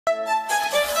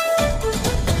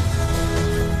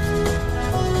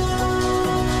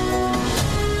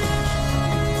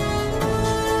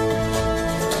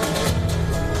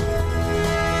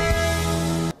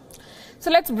So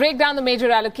let's break down the major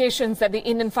allocations that the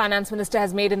Indian Finance Minister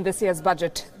has made in this year's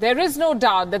budget. There is no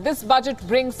doubt that this budget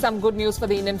brings some good news for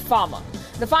the Indian farmer.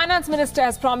 The Finance Minister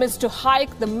has promised to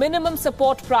hike the minimum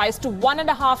support price to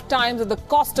 1.5 times of the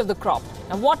cost of the crop.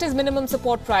 And what is minimum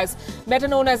support price, better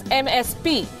known as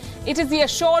MSP? It is the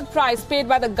assured price paid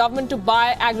by the government to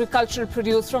buy agricultural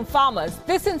produce from farmers.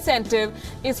 This incentive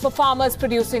is for farmers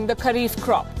producing the Kharif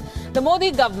crop. The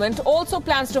Modi government also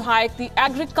plans to hike the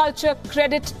agriculture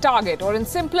credit target, or in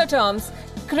simpler terms,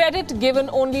 credit given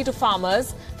only to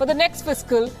farmers for the next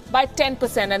fiscal by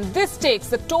 10%. And this takes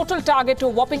the total target to a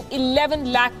whopping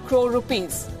 11 lakh crore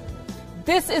rupees.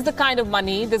 This is the kind of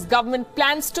money this government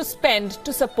plans to spend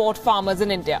to support farmers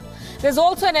in India. There's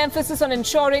also an emphasis on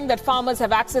ensuring that farmers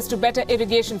have access to better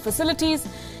irrigation facilities.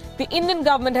 The Indian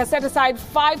government has set aside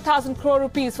 5,000 crore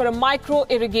rupees for a micro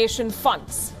irrigation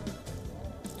funds.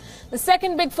 The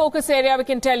second big focus area we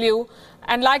can tell you,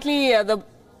 and likely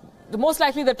most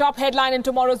likely the top headline in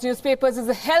tomorrow's newspapers, is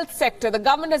the health sector. The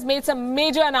government has made some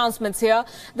major announcements here.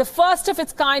 The first of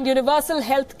its kind universal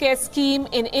healthcare scheme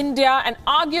in India, and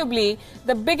arguably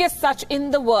the biggest such in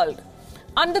the world.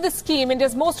 Under the scheme,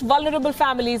 India's most vulnerable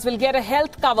families will get a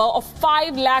health cover of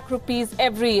 5 lakh rupees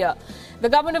every year. The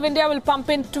government of India will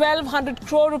pump in 1,200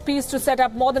 crore rupees to set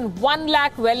up more than 1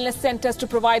 lakh wellness centres to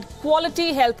provide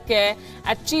quality health care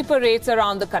at cheaper rates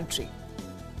around the country.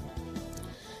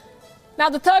 Now,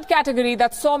 the third category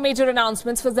that saw major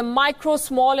announcements was the micro,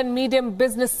 small and medium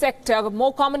business sector,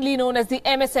 more commonly known as the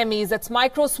MSMEs, that's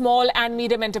micro, small and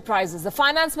medium enterprises. The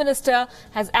Finance Minister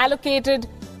has allocated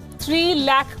 3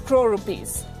 lakh crore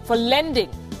rupees for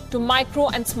lending to micro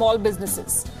and small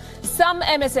businesses. Some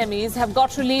MSMEs have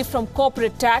got relief from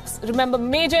corporate tax. Remember,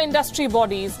 major industry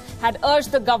bodies had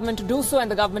urged the government to do so,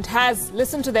 and the government has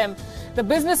listened to them. The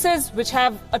businesses which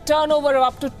have a turnover of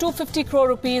up to 250 crore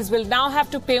rupees will now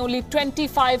have to pay only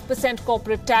 25%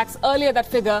 corporate tax. Earlier, that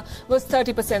figure was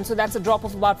 30%, so that's a drop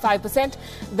of about 5%.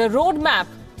 The roadmap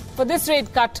for this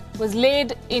rate cut was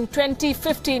laid in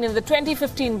 2015, in the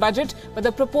 2015 budget, but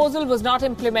the proposal was not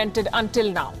implemented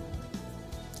until now.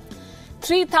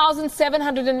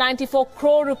 3,794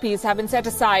 crore rupees have been set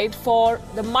aside for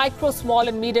the micro, small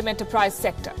and medium enterprise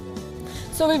sector.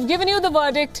 So we've given you the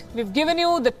verdict, we've given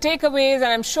you the takeaways, and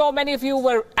I'm sure many of you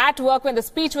were at work when the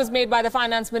speech was made by the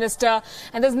Finance Minister,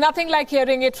 and there's nothing like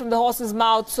hearing it from the horse's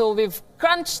mouth. So we've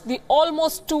crunched the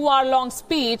almost 2-hour-long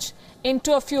speech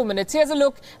into a few minutes. Here's a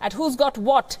look at who's got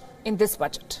what in this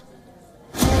budget.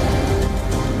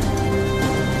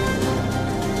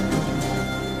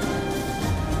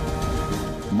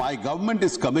 My government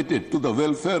is committed to the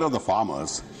welfare of the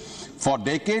farmers. For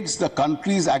decades, the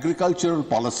country's agricultural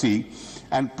policy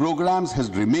and programs has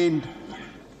remained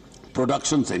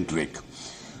production-centric.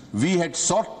 We had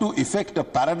sought to effect a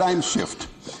paradigm shift.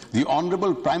 The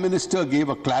Honorable Prime Minister gave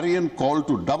a clarion call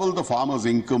to double the farmers'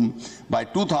 income by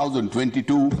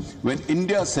 2022, when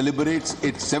India celebrates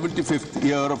its 75th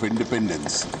year of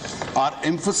independence. Our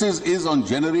emphasis is on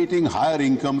generating higher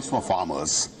incomes for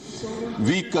farmers.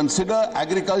 We consider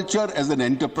agriculture as an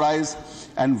enterprise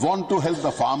and want to help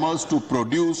the farmers to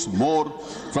produce more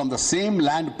from the same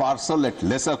land parcel at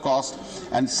lesser cost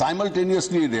and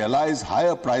simultaneously realize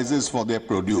higher prices for their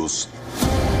produce.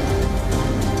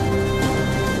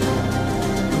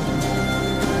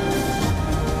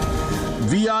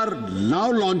 We are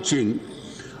now launching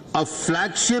a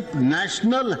flagship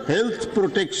national health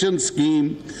protection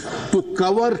scheme to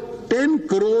cover 10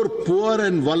 crore poor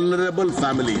and vulnerable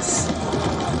families.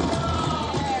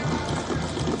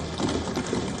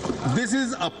 This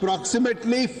is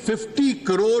approximately 50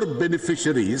 crore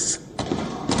beneficiaries.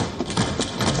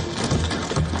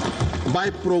 By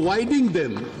providing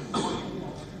them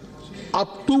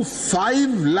up to 5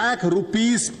 lakh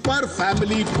rupees per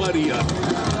family per year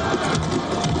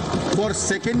for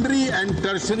secondary and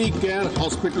tertiary care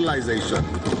hospitalization.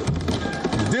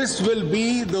 This will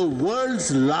be the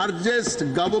world's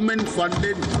largest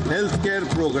government-funded healthcare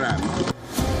program.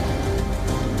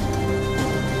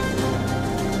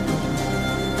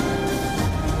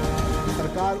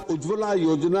 सरकार उज्ज्वला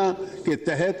योजना के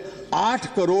तहत 8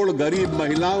 करोड़ गरीब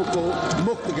महिलाओं को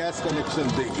मुफ्त gas connection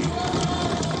देगी।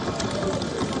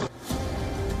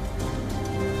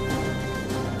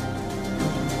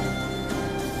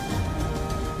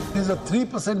 There is a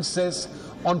 3% cess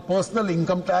on personal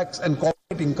income tax and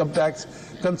corporate income tax,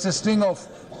 consisting of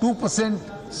 2%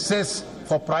 cess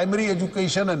for primary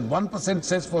education and 1%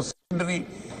 cess for secondary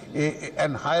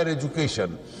and higher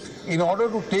education. In order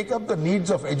to take up the needs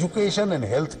of education and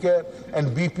healthcare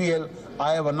and BPL,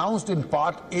 I have announced in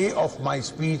part A of my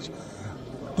speech,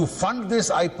 to fund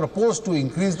this I propose to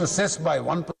increase the cess by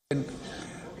 1%.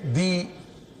 The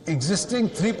existing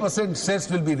 3% cess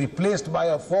will be replaced by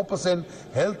a 4%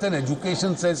 health and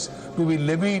education cess to be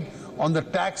levied on the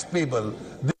tax payable.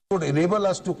 This would enable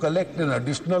us to collect an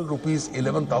additional rupees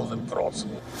 11,000 crores.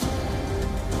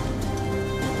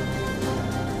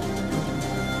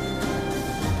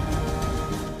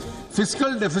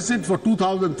 Fiscal deficit for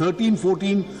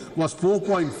 2013-14 was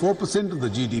 4.4% of the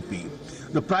GDP.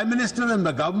 The Prime Minister and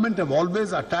the government have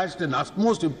always attached an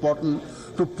utmost importance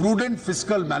to prudent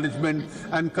fiscal management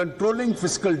and controlling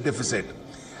fiscal deficit.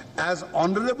 As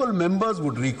honourable members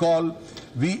would recall,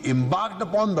 we embarked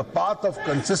upon the path of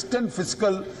consistent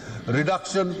fiscal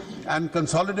reduction and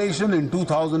consolidation in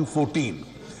 2014.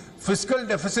 Fiscal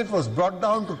deficit was brought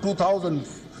down to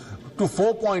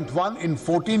 4.1 in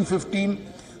 14-15,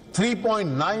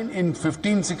 3.9 in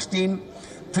 15-16,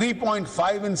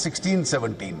 3.5 in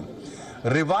 16-17.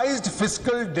 Revised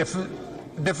fiscal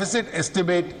deficit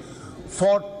estimate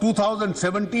for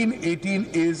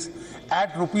 2017-18 is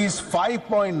at rupees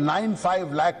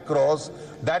 5.95 lakh crores,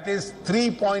 that is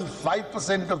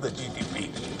 3.5% of the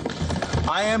GDP.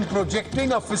 I am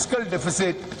projecting a fiscal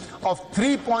deficit of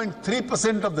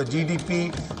 3.3% of the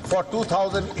GDP for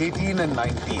 2018 and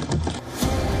 19.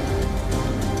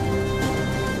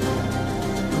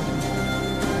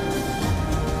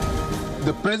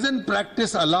 The present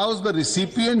practice allows the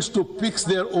recipients to fix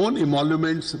their own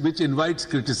emoluments, which invites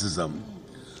criticism.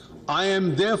 I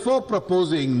am therefore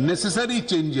proposing necessary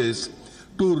changes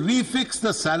to refix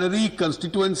the salary,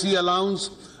 constituency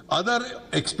allowance, other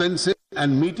expenses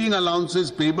and meeting allowances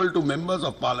payable to members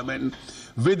of parliament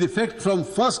with effect from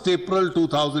 1st April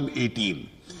 2018.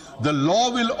 The law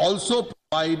will also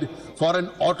provide for an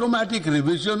automatic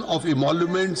revision of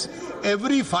emoluments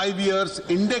every 5 years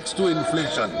indexed to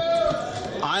inflation.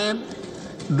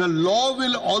 The law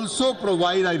will also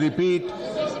provide, I repeat,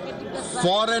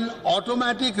 for an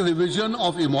automatic revision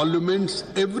of emoluments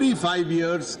every 5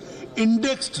 years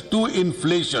indexed to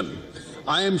inflation.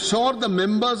 I am sure the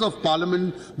members of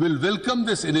parliament will welcome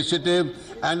this initiative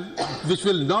and which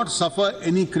will not suffer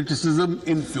any criticism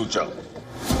in future.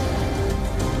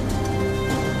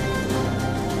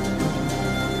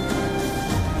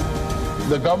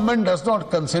 The government does not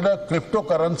consider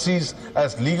cryptocurrencies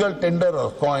as legal tender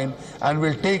or coin and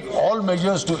will take all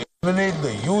measures to eliminate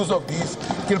the use of these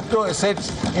crypto assets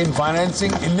in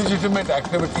financing illegitimate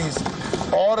activities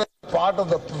or as part of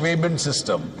the payment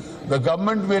system. The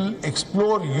government will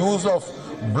explore use of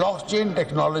blockchain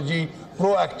technology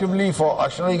proactively for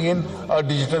ushering in a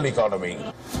digital economy.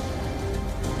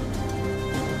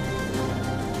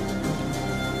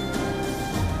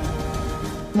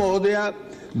 महोदया,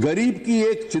 गरीब की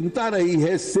एक चिंता रही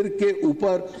है सिर के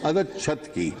ऊपर अदद छत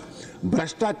की।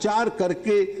 भ्रष्टाचार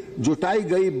करके जुटाई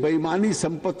गई बेईमानी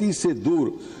संपत्ति से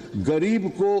दूर गरीब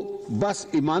को बस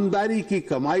ईमानदारी की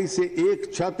कमाई से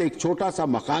एक छत, एक छोटा सा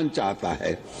मकान चाहता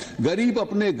है। गरीब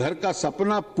अपने घर का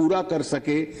सपना पूरा कर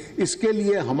सके, इसके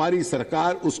लिए हमारी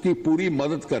सरकार उसकी पूरी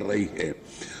मदद कर रही है।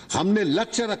 हमने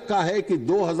लक्ष्य रखा है कि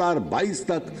 2022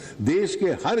 तक देश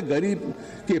के हर गरीब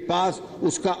के पास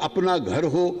उसका अपना घर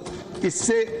हो।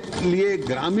 इससे लिए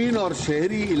ग्रामीण और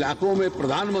शहरी इलाकों में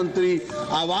प्रधानमंत्री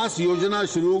आवास योजना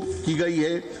शुरू की गई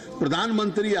है।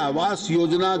 प्रधानमंत्री आवास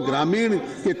योजना ग्रामीण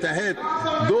के तहत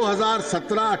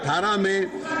 2017-18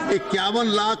 में 51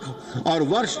 लाख और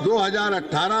वर्ष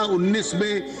 2018-19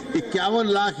 में 51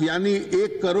 लाख यानी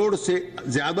 1 करोड़ से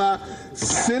ज्यादा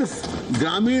सिर्फ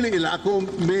ग्रामीण इलाकों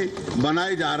में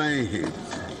बनाए जा रहे हैं।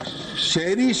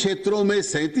 शहरी क्षेत्रों में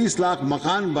 37 लाख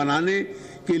मकान बनाने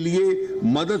के लिए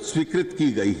मदद स्वीकृत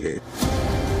की गई है।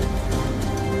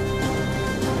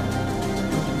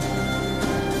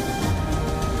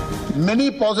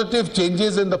 Many positive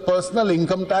changes in the personal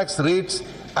income tax rates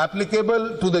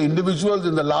applicable to the individuals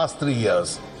in the last 3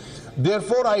 years.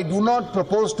 Therefore, I do not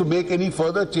propose to make any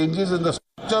further changes in the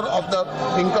structure of the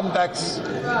income tax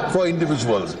for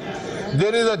individuals.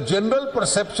 There is a general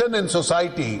perception in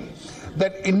society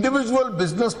that individual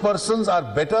business persons are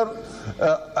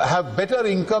have better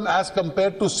income as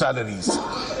compared to salaries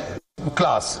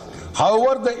class.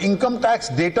 However, the income tax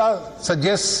data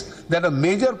suggests that a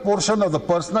major portion of the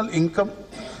personal income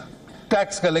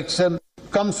tax collection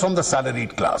comes from the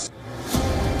salaried class.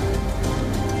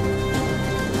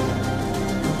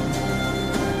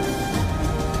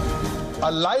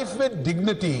 A life with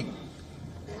dignity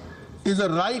is a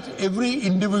right every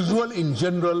individual in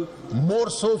general, more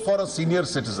so for a senior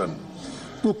citizen.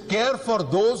 To care for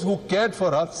those who cared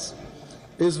for us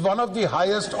is one of the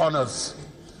highest honors.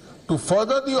 To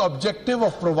further the objective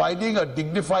of providing a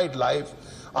dignified life,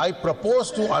 I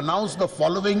propose to announce the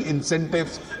following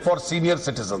incentives for senior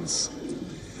citizens.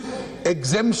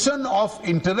 Exemption of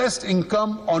interest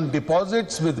income on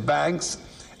deposits with banks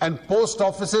and post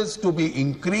offices to be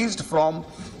increased from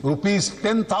rupees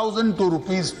 10,000 to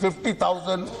rupees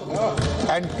 50,000,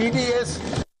 and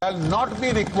TDS shall not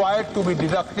be required to be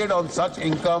deducted on such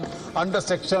income under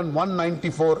section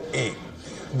 194A.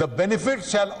 The benefit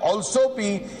shall also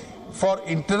be for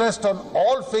interest on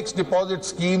all fixed deposit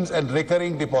schemes and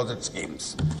recurring deposit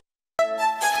schemes.